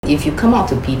if you come out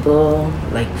to people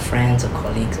like friends or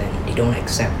colleagues and they don't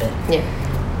accept it,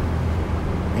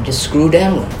 and just screw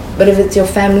them. But if it's your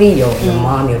family, your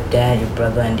mom, your dad, your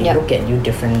brother, and they look at you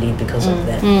differently because of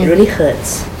that, it really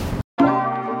hurts.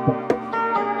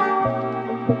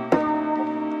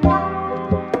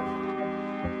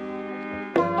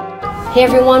 Hey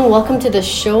everyone, welcome to the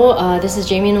show. This is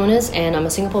Jamie Nones and I'm a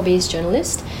Singapore-based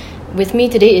journalist. With me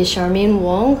today is Charmaine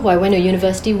Wong, who I went to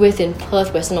university with in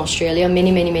Perth, Western Australia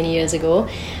many years ago.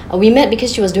 We met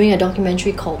because she was doing a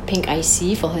documentary called Pink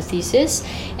IC for her thesis,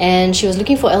 and she was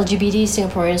looking for LGBT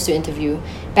Singaporeans to interview.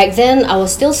 Back then, I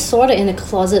was still sort of in the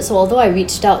closet, so although I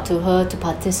reached out to her to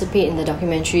participate in the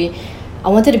documentary, I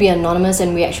wanted to be anonymous,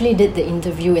 and we actually did the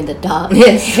interview in the dark.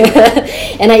 Yes.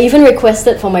 And I even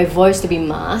requested for my voice to be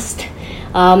masked.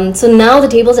 So now the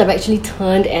tables have actually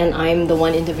turned and I'm the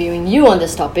one interviewing you on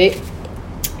this topic.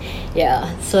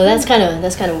 Yeah, so that's kind of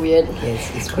weird.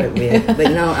 Yes, it's quite weird.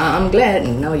 But now I'm glad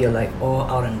now you're like all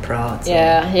out and proud. So.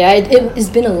 Yeah, it's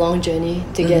been a long journey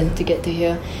to get to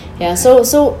here. Yeah, so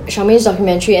Charmaine's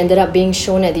documentary ended up being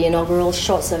shown at the inaugural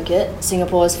Short Circuit,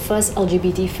 Singapore's first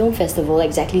LGBT film festival,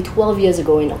 exactly 12 years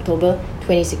ago in October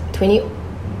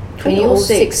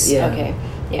 2006. Yeah. Okay,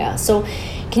 yeah. So,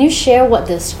 can you share what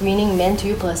the screening meant to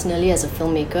you personally as a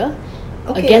filmmaker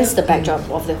against the backdrop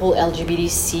of the whole LGBT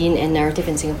scene and narrative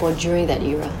in Singapore during that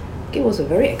era? It was a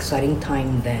very exciting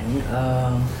time then.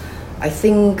 I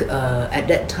think at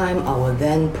that time our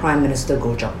then Prime Minister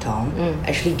Goh Chok Tong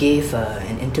actually gave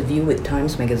an interview with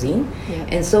Times Magazine,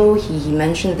 and so he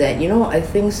mentioned that I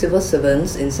think civil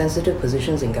servants in sensitive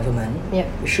positions in government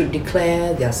should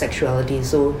declare their sexuality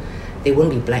so they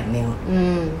won't be blackmailed.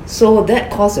 So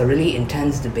that caused a really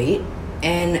intense debate.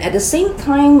 And at the same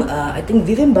time, I think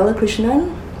Vivian Balakrishnan,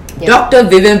 Dr.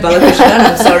 Vivian Balakrishnan,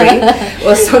 I'm sorry,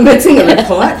 was submitting a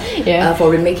report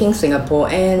for Remaking Singapore.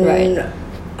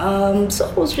 And so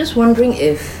I was just wondering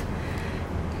if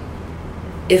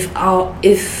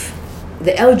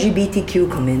the LGBTQ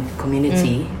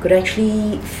community could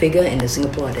actually figure in the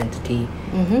Singapore identity.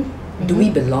 Do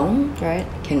we belong? Right.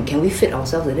 Can we fit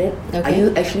ourselves in it? Okay. Are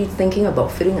you actually thinking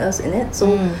about fitting us in it?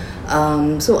 So,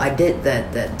 so I did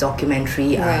that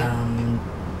documentary. Right.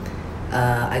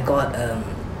 I got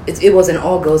it was an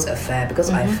all-girls affair because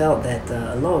I felt that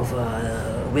a lot of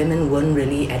women weren't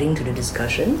really adding to the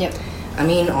discussion. Yep. I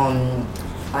mean, on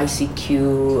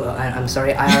ICQ, I'm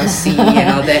sorry, IRC,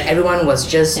 that everyone was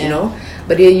just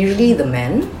but they're usually the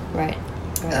men. Right.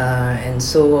 And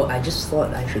so I just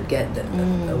thought I should get the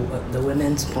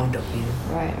women's point of view.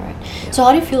 Right. Yeah. So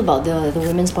how do you feel about the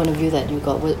women's point of view that you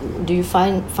got? Do you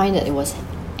find that it was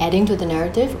adding to the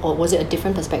narrative, or was it a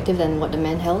different perspective than what the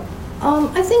men held?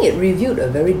 I think it revealed a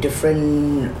very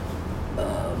different.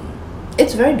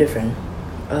 It's very different,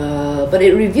 but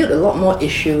it revealed a lot more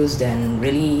issues than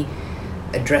really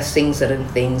addressing certain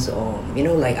things, or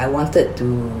like I wanted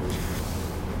to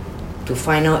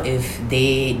find out if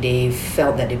they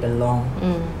felt that they belong.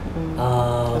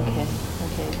 Okay.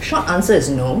 Short answer is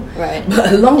no. Right.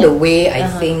 But along the way, I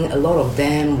think a lot of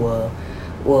them were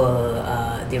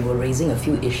they were raising a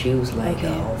few issues like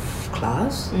of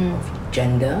class, of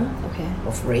gender,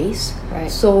 of race.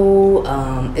 Right. So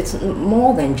it's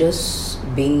more than just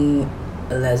being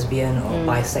a lesbian or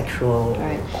bisexual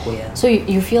or queer. So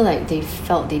you feel like they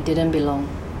felt they didn't belong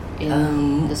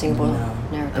in the Singapore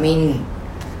narrative? I mean,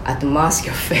 I had to mask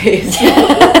your face.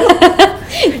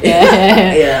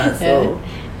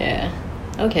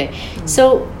 Okay.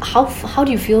 So how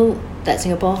do you feel that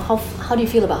Singapore? How do you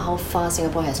feel about how far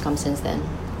Singapore has come since then?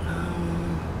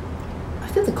 I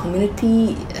feel the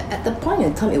community at the point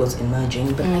in time it was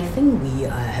emerging, but I think we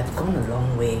have gone a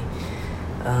long way.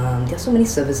 There are so many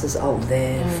services out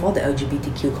there for the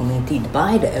LGBTQ community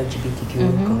by the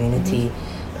LGBTQ community.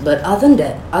 But other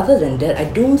than that, I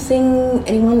don't think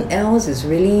anyone else is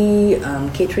really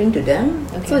catering to them.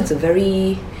 So it's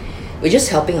we're just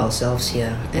helping ourselves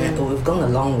here, and we've gone a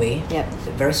long way. Yep.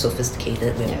 We're very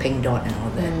sophisticated with Pink Dot and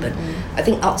all that. But I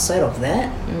think outside of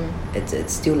that,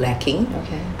 it's still lacking.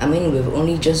 Okay. I mean, we've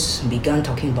only just begun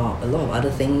talking about a lot of other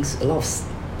things, a lot of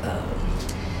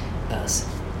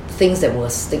things that were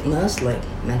stigmas like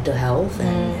mental health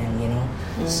and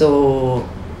so.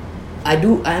 I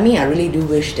really do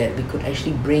wish that we could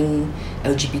actually bring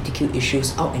LGBTQ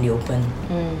issues out in the open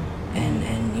and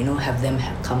have them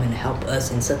come and help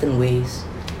us in certain ways.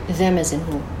 Them as in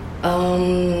who?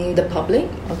 The public,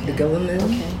 the government.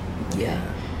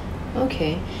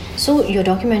 Okay. So your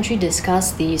documentary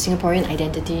discussed the Singaporean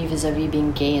identity vis-a-vis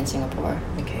being gay in Singapore.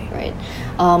 Okay. Right.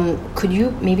 Could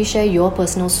you maybe share your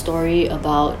personal story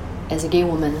about as a gay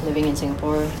woman living in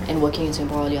Singapore and working in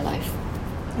Singapore all your life?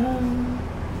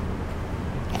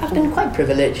 I've been quite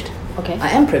privileged. Okay. I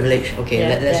am privileged. Okay,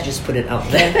 let's just put it out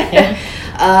there.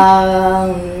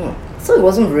 So it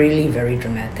wasn't really very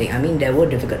dramatic. I mean, there were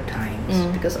difficult times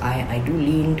because I do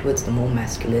lean towards the more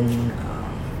masculine,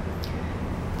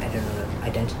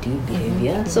 identity,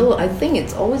 behavior. So I think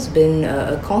it's always been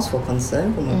a cause for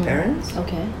concern for my parents.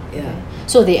 Okay. Yeah. Okay.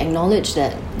 So they acknowledge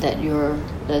that you're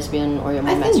lesbian or you're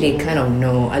more masculine? I think they kind of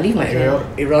know. I leave my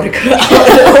erotica out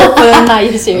open. Are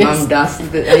you serious? Mom does.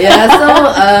 Yeah, so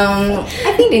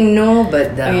I think they know,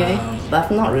 but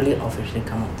I've not really officially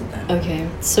come out to them. Okay.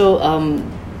 So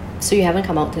so you haven't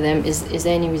come out to them. Is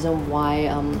there any reason why?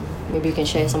 Maybe you can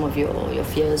share some of your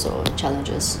fears or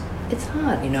challenges. It's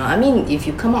hard, I mean, if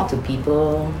you come out to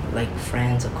people like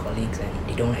friends or colleagues and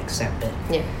they don't accept it,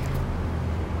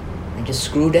 and just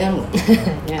screw them.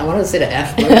 I wanted to say the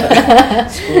F word, but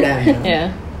screw them.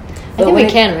 Yeah, I think we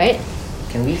can, right?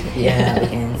 Can we? Yeah, we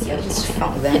can. Yeah, just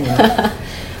fuck them.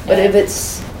 But if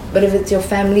it's your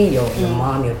family, your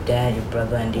mom, your dad, your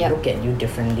brother, and they look at you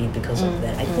differently because of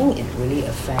that, I think it really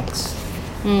affects.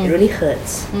 It really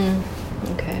hurts.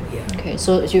 Okay. Yeah. Okay.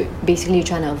 So you're basically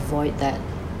trying to avoid that.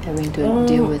 Having to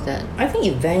deal with that. I think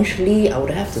eventually I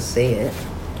would have to say it.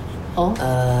 Oh?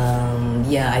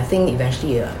 I think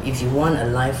eventually if you want a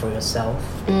life for yourself,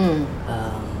 I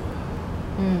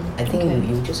think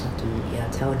you just have to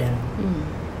tell them.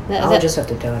 I'll just have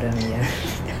to tell them,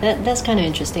 That's kind of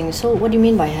interesting. So what do you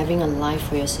mean by having a life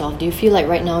for yourself? Do you feel like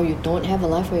right now you don't have a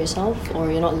life for yourself, or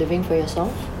you're not living for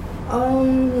yourself?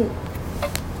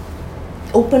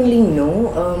 Openly,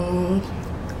 no.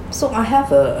 So I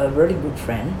have a really good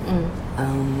friend.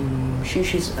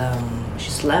 She's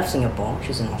left Singapore.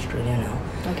 She's in Australia now.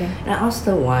 Okay. And I asked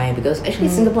her why, because actually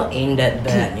Singapore ain't that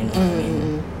bad, what I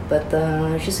mean. But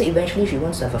she said eventually she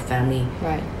wants to have a family,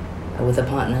 right, with a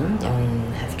partner,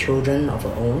 have children of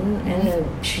her own, and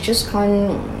she just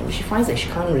can't. She finds that she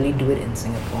can't really do it in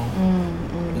Singapore.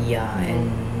 And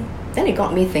then it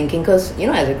got me thinking, because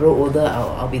as I grow older,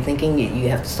 I'll be thinking you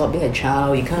have to stop being a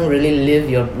child. You can't really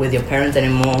live with your parents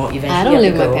anymore. Eventually, I don't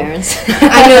live with my parents.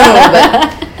 I know,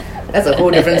 but that's a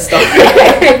whole different story.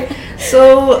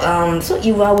 So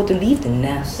if I were to leave the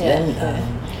nest, then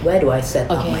where do I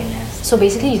set up my nest? So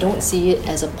basically, you don't see it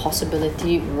as a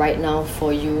possibility right now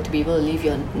for you to be able to leave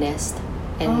your nest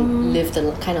and live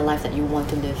the kind of life that you want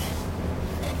to live.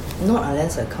 Not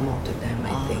unless I come out to them,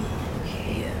 I think.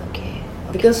 Okay.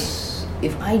 Because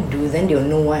if I do, then they'll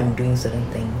know why I'm doing certain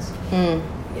things.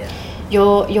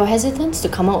 Your hesitance to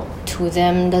come out to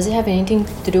them, does it have anything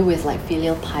to do with like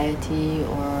filial piety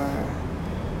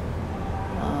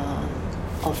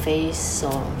or faith,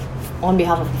 or on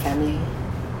behalf of the family?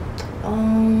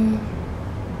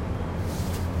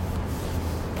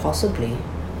 Possibly.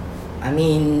 I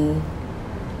mean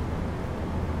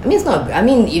it's not. I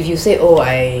mean, if you say,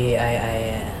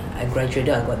 I graduated,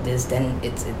 I got this, then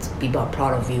it's people are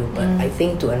proud of you. But I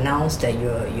think to announce that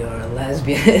you're a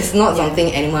lesbian, it's not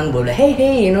something anyone will like.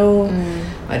 Hey,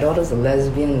 my daughter's a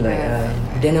lesbian.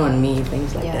 Like dinner on me,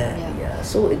 things like that. Yeah.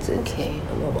 So it's a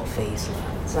lot about face.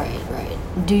 Right.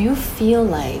 Do you feel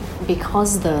like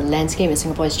because the landscape in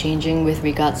Singapore is changing with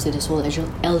regards to this whole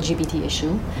LGBT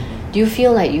issue, do you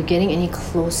feel like you're getting any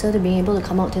closer to being able to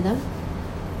come out to them?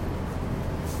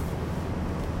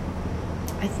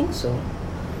 I think so.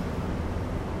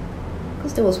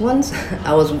 Because there was once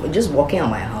I was just walking out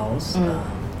my house.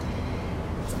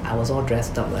 I was all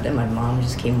dressed up, but then my mom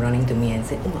just came running to me and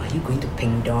said, "Oh, are you going to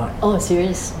Pink Dot?" Oh,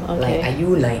 serious? Okay. Like, are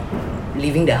you like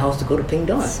leaving the house to go to Pink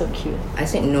Dot? So cute. I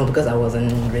said no, because I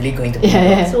wasn't really going to Pink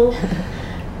Dot. So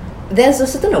there's a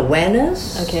certain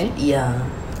awareness. Okay. Yeah.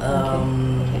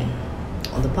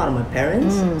 On the part of my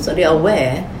parents, so they're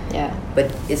aware. Yeah.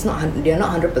 But it's not. They're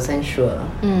not 100% sure.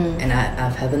 And I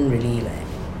haven't really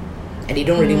and they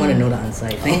don't really want to know the answer,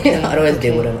 I think. Otherwise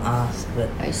they would have asked. But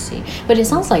I see. But it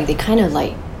sounds like they kind of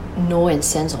like know and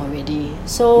sense already.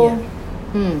 So,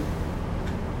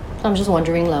 So I'm just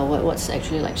wondering what's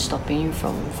actually like stopping you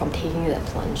from taking that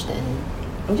plunge then?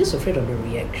 I'm just afraid of the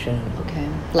reaction. Okay.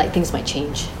 Like things might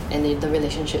change and the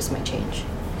relationships might change.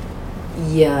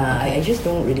 Yeah, I just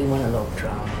don't really want a lot of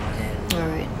drama.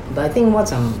 Alright. But I think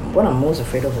what I'm most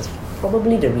afraid of is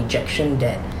probably the rejection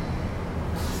that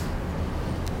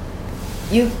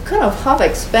you kind of half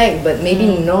expect, but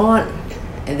maybe not,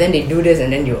 and then they do this,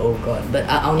 and then oh god. But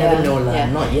I'll never know,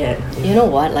 not yet. You know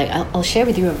what? Like I'll share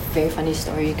with you a very funny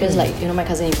story because my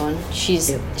cousin Yvonne, she's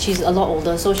a lot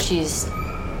older, so she's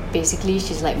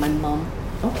like my mom,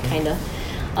 kinda.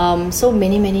 So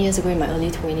many years ago in my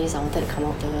early 20s, I wanted to come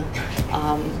out to her,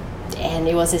 and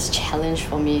it was this challenge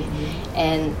for me,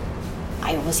 and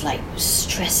I was like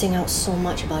stressing out so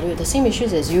much about it. The same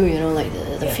issues as you, like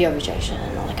the fear of rejection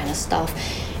and all that kind of stuff.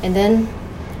 And then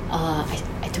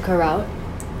I took her out.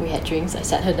 We had drinks. I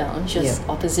sat her down. She was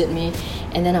opposite me.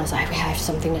 And then I was like, I have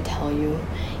something to tell you.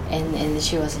 And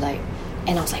she was like,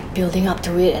 and I was like building up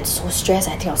to it and so stressed.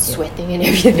 I think I was sweating and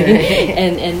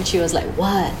everything. and she was like,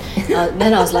 what?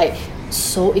 Then I was like,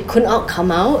 so it couldn't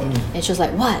come out. And she was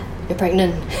like, what? You're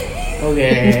pregnant.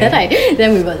 Okay.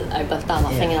 I burst out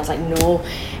laughing and I was like, no.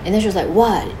 And then she was like,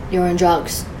 what? You're on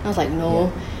drugs? I was like,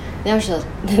 no.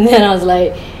 Then I was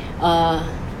like,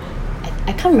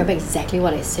 I can't remember exactly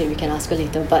what I said. We can ask her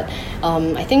later. But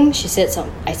I think she said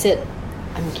I said,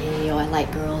 I'm gay or I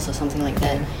like girls or something like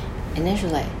that. And then she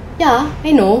was like, yeah,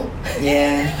 I know.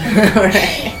 Yeah.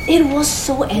 Right. It was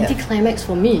so anticlimax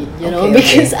for me,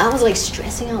 because I was like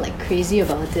stressing out like crazy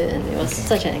about it, and it was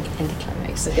such an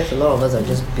anticlimax. I guess a lot of us are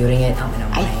just building it up in our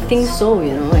minds. I think so,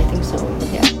 I think so,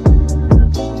 yeah.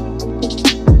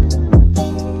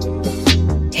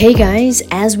 Hey guys,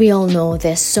 as we all know,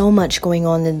 there's so much going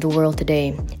on in the world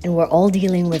today, and we're all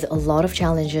dealing with a lot of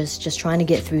challenges just trying to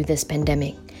get through this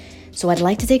pandemic. So I'd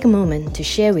like to take a moment to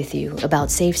share with you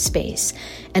about Safe Space,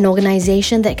 an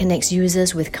organization that connects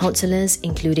users with counselors,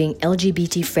 including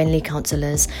LGBT-friendly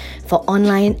counselors, for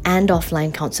online and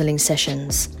offline counseling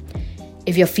sessions.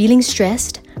 If you're feeling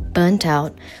stressed, burnt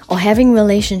out, or having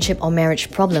relationship or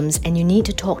marriage problems and you need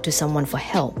to talk to someone for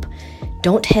help,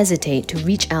 don't hesitate to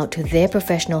reach out to their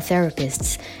professional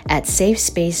therapists at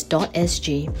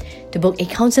safespace.sg to book a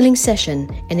counseling session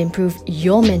and improve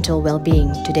your mental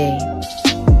well-being today.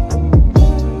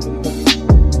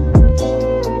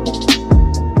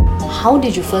 How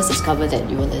did you first discover that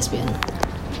you were lesbian?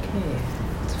 Okay.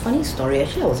 It's a funny story.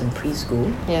 Actually, I was in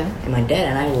preschool. Yeah. And my dad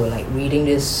and I were like reading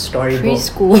this storybook.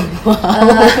 Preschool? Wow.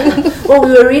 Well,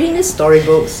 we were reading this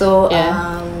storybook. So,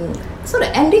 so the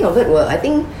ending of it was, I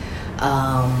think,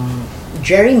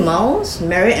 Jerry Mouse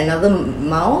married another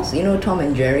mouse. You know Tom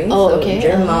and Jerry? Oh, so okay.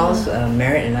 Jerry Mouse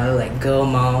married another like girl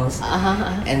mouse.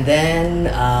 And then,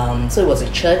 so it was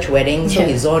a church wedding. So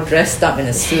he's all dressed up in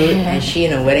a suit and she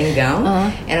in a wedding gown.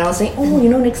 And I was saying,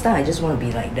 next time I just want to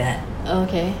be like that.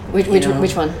 Okay. Which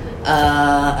one?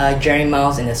 Jerry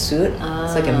Mouse in a suit.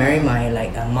 So I can marry my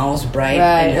mouse bride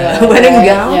in a right, wedding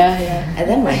gown. Yeah. And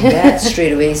then my dad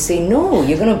straight away say, no,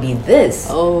 you're gonna be this.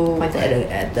 Oh. Pointed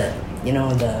at the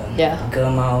the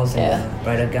girl mouse and the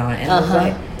bridal gown, and I was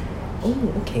like, oh,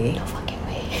 okay. No fucking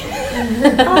way.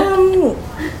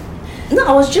 No,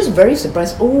 I was just very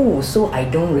surprised. Oh, so I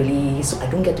don't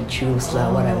get to choose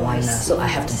what I want. So I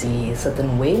have to be a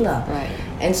certain way lah. Right.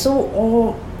 And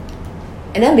so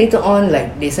and then later on,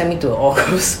 they sent me to an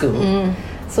all-girls school.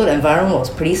 So the environment was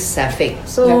pretty sapphic.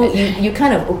 So you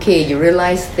kind of you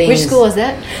realize things. Which school was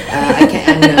that? I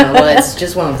can't. No, well, it's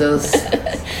just one of those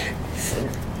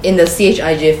in the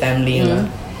CHIJ family,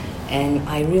 and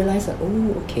I realized that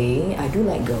I do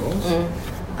like girls.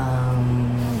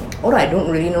 Although I don't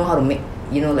really know how to make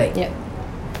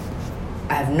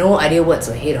I have no idea what's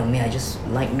ahead of me. I just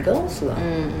like girls,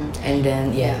 and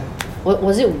then What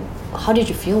was it? How did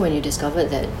you feel when you discovered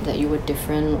that you were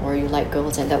different or you like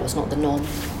girls and that was not the norm?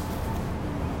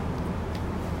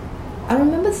 I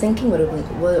remember thinking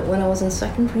when I was in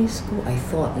secondary school, I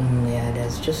thought,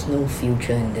 there's just no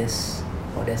future in this,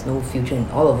 or there's no future in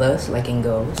all of us liking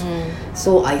girls.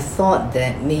 So I thought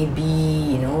that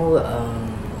maybe,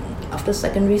 after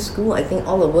secondary school, I think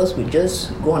all of us would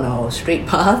just go on our straight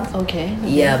path. Okay.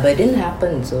 Yeah, but it didn't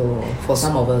happen, so for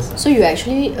some of us. So you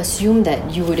actually assumed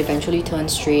that you would eventually turn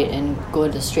straight and go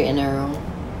the straight and narrow?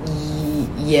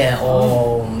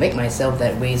 Or make myself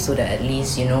that way so that at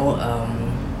least, if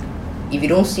you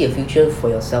don't see a future for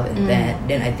yourself in that,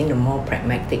 then I think the more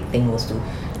pragmatic thing was to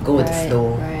go with the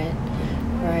flow.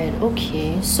 Right.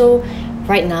 Okay. So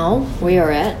right now, where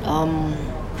you're at,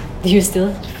 do you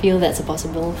still feel that's a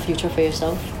possible future for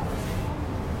yourself?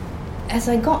 As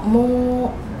I got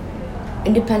more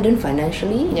independent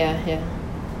financially,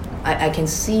 I can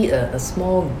see a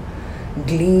small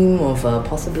gleam of a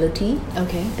possibility.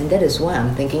 Okay. And that is why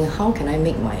I'm thinking, how can I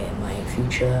make my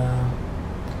future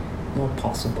more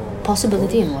possible?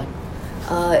 Possibility in what?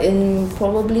 In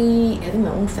probably having my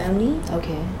own family.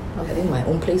 Okay. Having my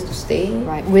own place to stay.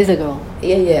 Right, with a girl.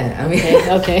 Yeah. I mean,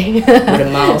 okay. with a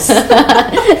mouse.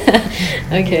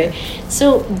 Okay.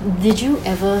 So, did you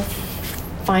ever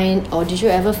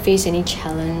face any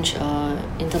challenge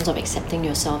in terms of accepting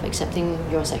yourself, accepting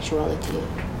your sexuality,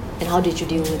 and how did you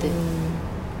deal with it?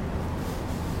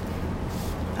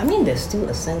 I mean, there's still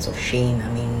a sense of shame. I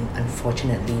mean,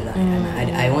 unfortunately,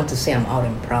 I want to say I'm out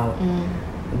and proud,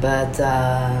 but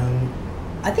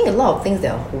I think a lot of things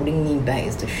that are holding me back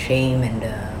is the shame and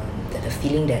the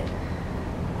feeling that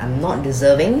I'm not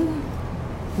deserving.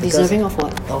 Deserving of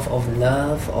what? Of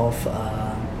love, of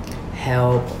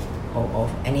help,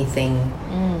 of anything.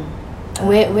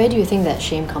 Where do you think that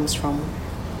shame comes from?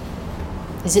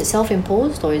 Is it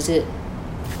self-imposed, or is it?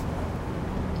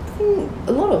 I think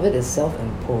a lot of it is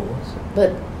self-imposed,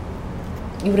 but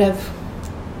you would have.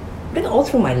 Then all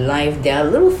through my life, there are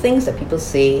little things that people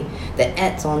say that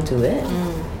adds on to it.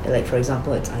 Like, for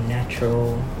example, it's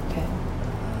unnatural. Okay.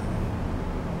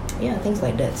 Yeah, things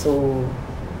like that. So,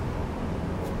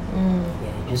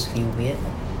 yeah, you just feel weird.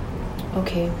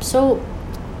 Okay, so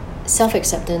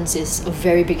self-acceptance is a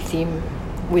very big theme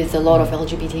with a lot of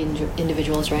LGBT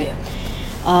individuals, right?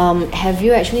 Yeah. Have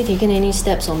you actually taken any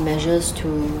steps or measures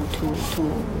to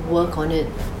work on it,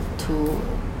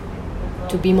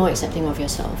 to be more accepting of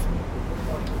yourself?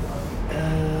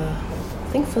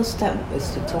 I think first step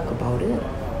is to talk about it.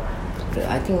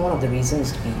 I think one of the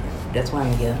reasons that's why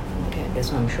I'm here. Okay.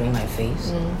 That's why I'm showing my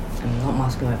face. I'm not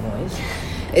masking my voice.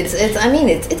 It's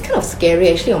kind of scary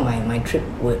actually. On my trip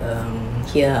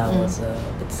here, I was a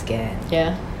bit scared.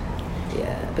 Yeah.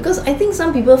 Yeah, because I think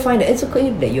some people find that it's okay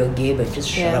that you're gay, but just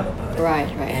shut up about it. Right.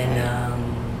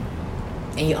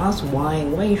 And you ask why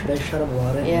should I shut up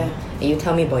about it? Yeah. And you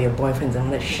tell me about your boyfriends and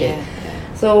all that shit. Yeah.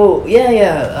 So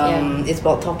it's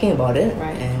about talking about it.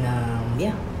 Right. And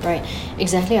Right,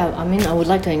 exactly. I mean, I would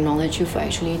like to acknowledge you for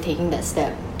actually taking that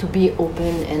step to be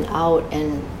open and out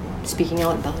and speaking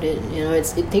out about it. You know,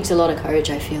 it takes a lot of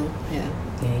courage, I feel.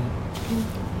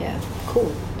 Yeah,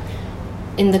 cool.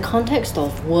 In the context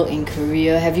of work and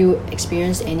career, have you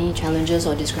experienced any challenges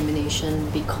or discrimination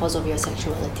because of your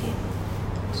sexuality?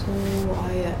 So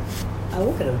I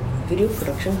work at a video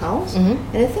production house,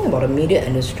 Mm-hmm. and I think about the media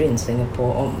industry in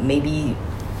Singapore, or maybe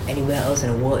anywhere else in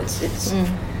the world.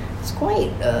 It's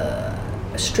quite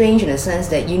strange in a sense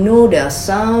that there are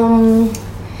some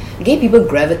gay people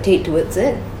gravitate towards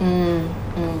it.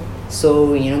 So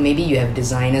maybe you have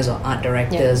designers or art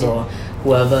directors or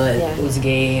whoever who's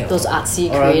gay, those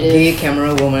artsy, or creative, a gay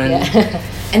camera woman,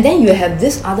 and then you have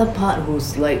this other part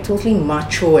who's like totally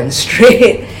macho and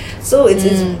straight. So it's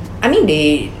I mean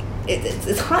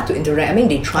it's hard to interact. I mean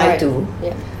they try to,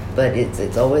 but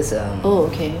it's always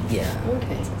okay.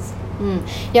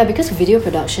 Yeah, because video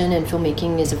production and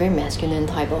filmmaking is a very masculine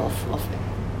type of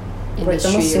industry, for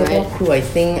example, Singapore right? crew, I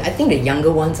think the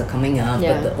younger ones are coming up,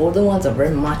 Yeah. but the older ones are very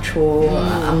macho,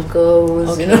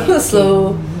 uncles,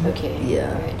 so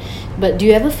yeah. Right. But do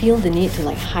you ever feel the need to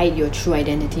like hide your true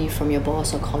identity from your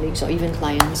boss or colleagues or even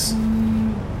clients?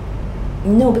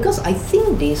 No, because I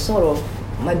think they sort of,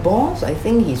 my boss, I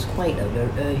think he's quite a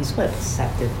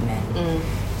perceptive man,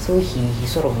 so he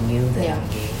sort of knew that I'm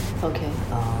gay. Okay.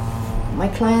 My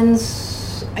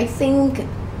clients, I think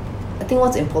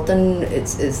what's important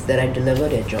is that I deliver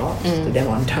their jobs to them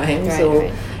on time.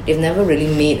 They've never really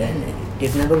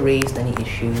they've never raised any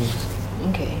issues.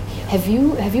 Okay. Have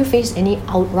you faced any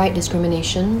outright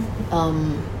discrimination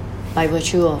by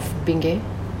virtue of being gay?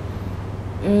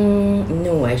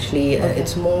 No, actually,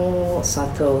 it's more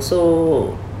subtle.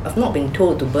 So I've not been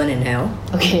told to burn in hell.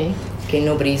 Okay.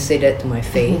 Nobody say that to my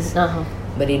face.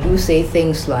 But they do say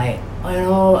things like,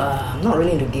 I'm not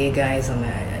really into gay guys.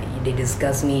 They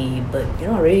disgust me, but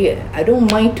I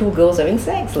don't mind two girls having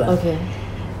sex. Okay.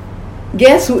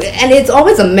 Guess who? And it's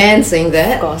always a man saying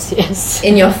that. Of course, yes.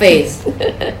 In your face.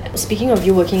 Speaking of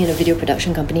you working in a video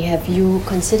production company, have you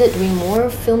considered doing more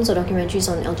films or documentaries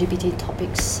on LGBT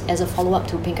topics as a follow-up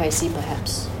to Pink IC,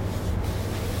 perhaps?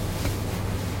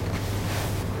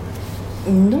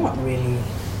 Not really.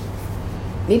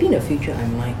 Maybe in the future I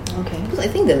might. Okay. Because I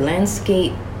think the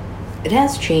landscape, it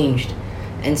has changed.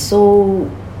 And so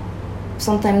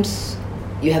sometimes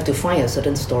you have to find a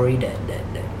certain story that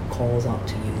calls out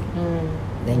to you.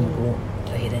 Then you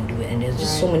go ahead and do it. And there's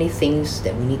just so many things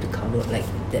that we need to cover. Like,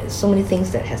 there's so many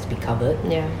things that has to be covered.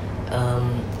 Yeah.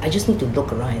 I just need to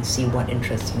look around and see what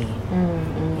interests me.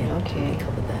 Okay.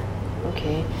 Cover that.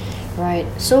 Okay. Right.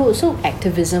 So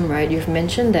activism, right? You've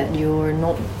mentioned that you're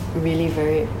not really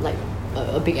very like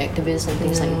a big activist and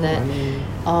things like that. I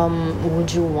mean,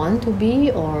 would you want to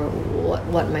be, or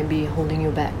what might be holding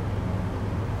you back?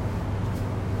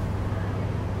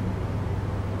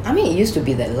 I mean, it used to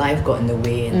be that life got in the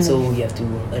way, and so you have to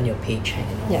earn your paycheck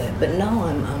and all Yeah. that. But now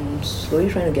I'm slowly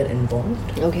trying to get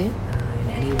involved Okay. in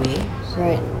any way. So,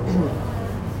 Right.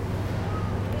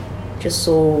 just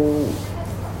so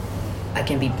I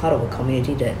can be part of a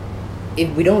community that if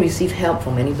we don't receive help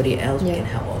from anybody else, we can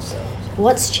help ourselves.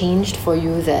 What's changed for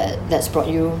you that's brought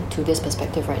you to this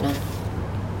perspective right now?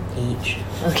 Age.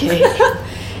 Okay.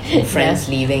 And friends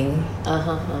leaving.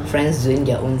 Uh-huh. Friends doing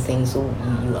their own thing. So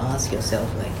you ask yourself,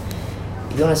 like,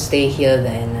 if you want to stay here,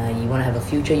 then you want to have a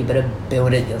future, you better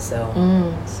build it yourself.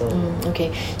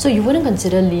 Okay, so you wouldn't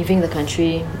consider leaving the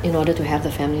country in order to have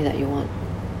the family that you want?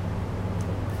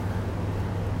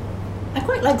 I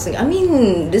quite like Singapore. I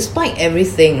mean, despite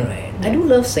everything, right? I do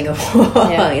love Singapore,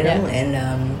 and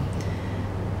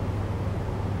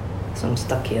so I'm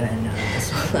stuck here, and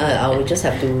I will just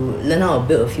have to learn how to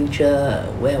build a future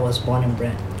where I was born and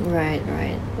bred. Right.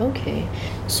 Okay.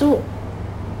 So,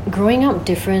 growing up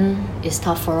different is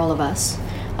tough for all of us,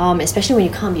 especially when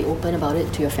you can't be open about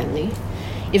it to your family.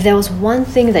 If there was one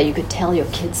thing that you could tell your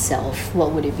kid self,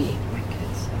 what would it be? My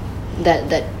kids.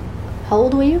 That how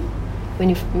old were you when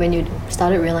you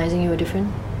started realizing you were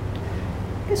different?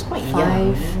 It's quite 5.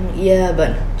 young. Yeah,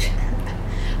 but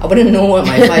I wouldn't know what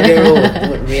my 5-year-old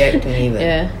would react to me. But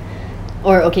Yeah.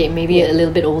 Or okay, maybe a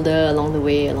little bit older along the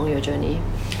way, along your journey.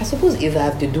 I suppose if I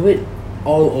have to do it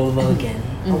all over again,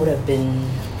 I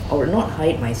would not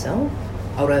hide myself.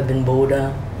 I would have been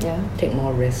bolder, take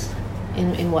more risks.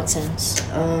 In what sense?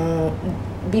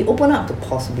 Be open up to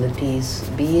possibilities,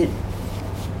 be it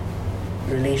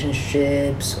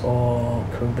relationships or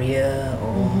career,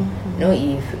 or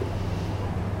if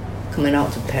coming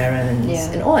out to parents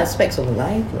in all aspects of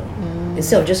life,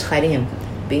 instead of just hiding and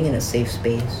being in a safe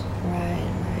space.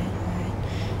 Right.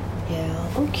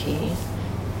 Yeah. Okay.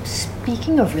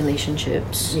 Speaking of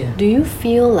relationships, do you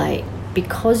feel like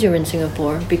because you're in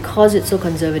Singapore, because it's so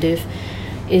conservative,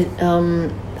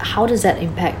 how does that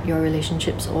impact your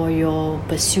relationships or your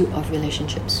pursuit of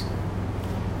relationships?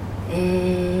 I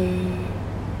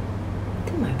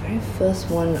think my very first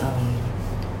one,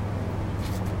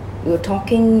 we were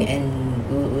talking and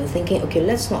we were thinking, okay,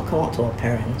 let's not come out to our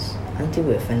parents until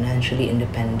we're financially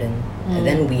independent, and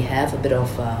then we have a bit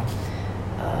of a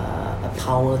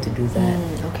power to do that.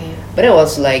 Okay. But it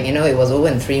was like, it was over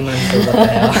in 3 months. So what the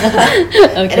hell?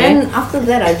 Okay. And then after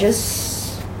that, I'm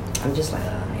just like,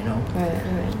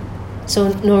 Right. So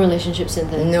no relationships in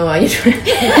there? No, every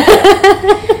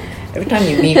time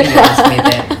you meet me, you ask me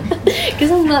that. Because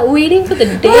I'm like waiting for the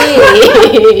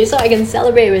day so I can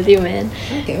celebrate with you, man.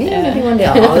 Okay, maybe one day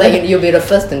I'll let you'll be the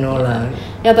first to know lah.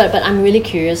 Yeah, but I'm really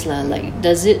curious lah. Like,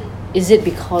 is it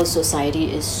because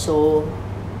society is so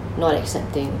not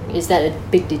accepting? Is that a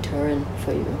big deterrent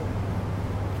for you?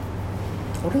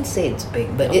 I wouldn't say it's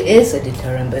big, but it is a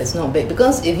deterrent, but it's not big.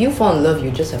 Because if you fall in love,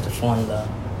 you just have to fall in love.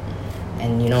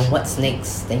 And what's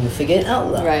next, then you figure it out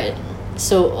lah. Right.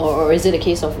 So, or is it a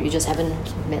case of you just haven't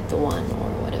met the one or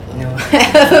whatever? No, I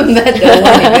haven't met the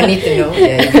one. If you need to know,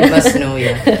 you must know,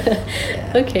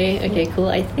 Okay, cool.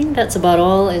 I think that's about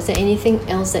all. Is there anything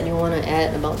else that you want to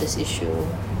add about this issue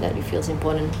that you feel is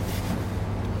important?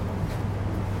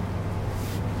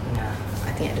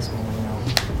 I think at this moment,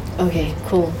 no. Okay,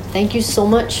 cool. Thank you so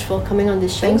much for coming on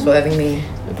this show. Thanks for having me.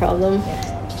 No problem.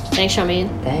 Thanks, Charmaine.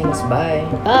 Thanks, bye.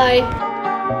 Bye.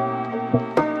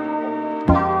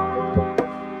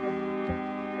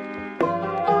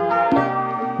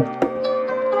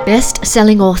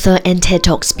 Best-selling author and TED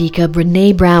Talk speaker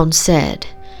Brené Brown said,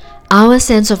 "Our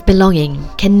sense of belonging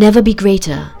can never be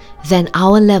greater than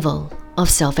our level of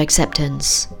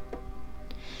self-acceptance."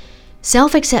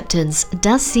 Self-acceptance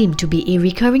does seem to be a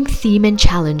recurring theme and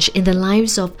challenge in the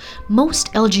lives of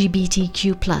most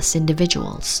LGBTQ+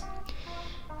 individuals.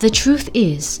 The truth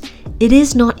is, it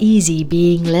is not easy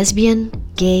being lesbian,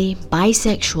 gay,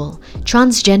 bisexual,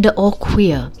 transgender or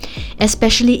queer,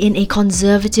 especially in a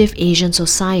conservative Asian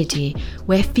society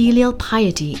where filial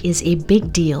piety is a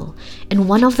big deal, and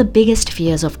one of the biggest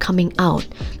fears of coming out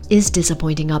is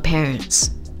disappointing our parents.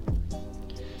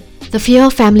 The fear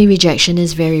of family rejection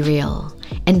is very real,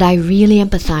 and I really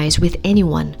empathize with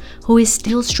anyone who is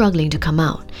still struggling to come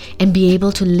out and be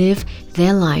able to live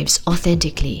their lives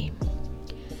authentically.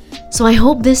 So I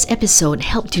hope this episode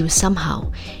helped you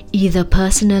somehow, either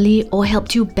personally or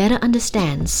helped you better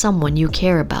understand someone you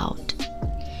care about.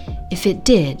 If it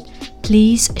did,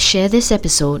 please share this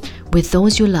episode with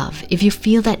those you love if you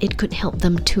feel that it could help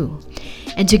them too.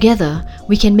 And together,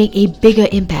 we can make a bigger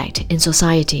impact in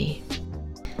society.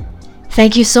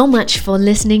 Thank you so much for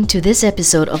listening to this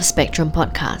episode of Spectrum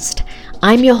Podcast.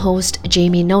 I'm your host,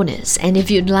 Jamie Nonis, and if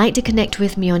you'd like to connect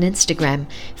with me on Instagram,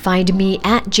 find me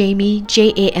at Jamie,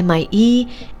 JamieNonis.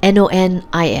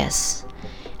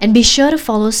 And be sure to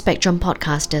follow Spectrum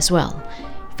Podcast as well.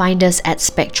 Find us at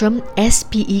Spectrum,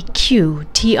 SPEQTRUM,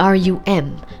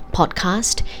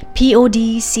 Podcast,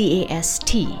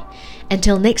 PODCAST.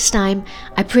 Until next time,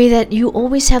 I pray that you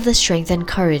always have the strength and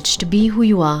courage to be who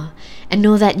you are, and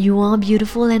know that you are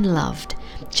beautiful and loved,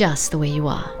 just the way you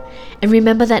are. And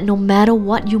remember that no matter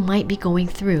what you might be going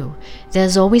through,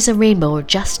 there's always a rainbow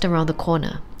just around the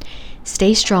corner.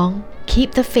 Stay strong,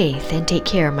 keep the faith, and take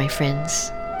care, my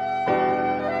friends.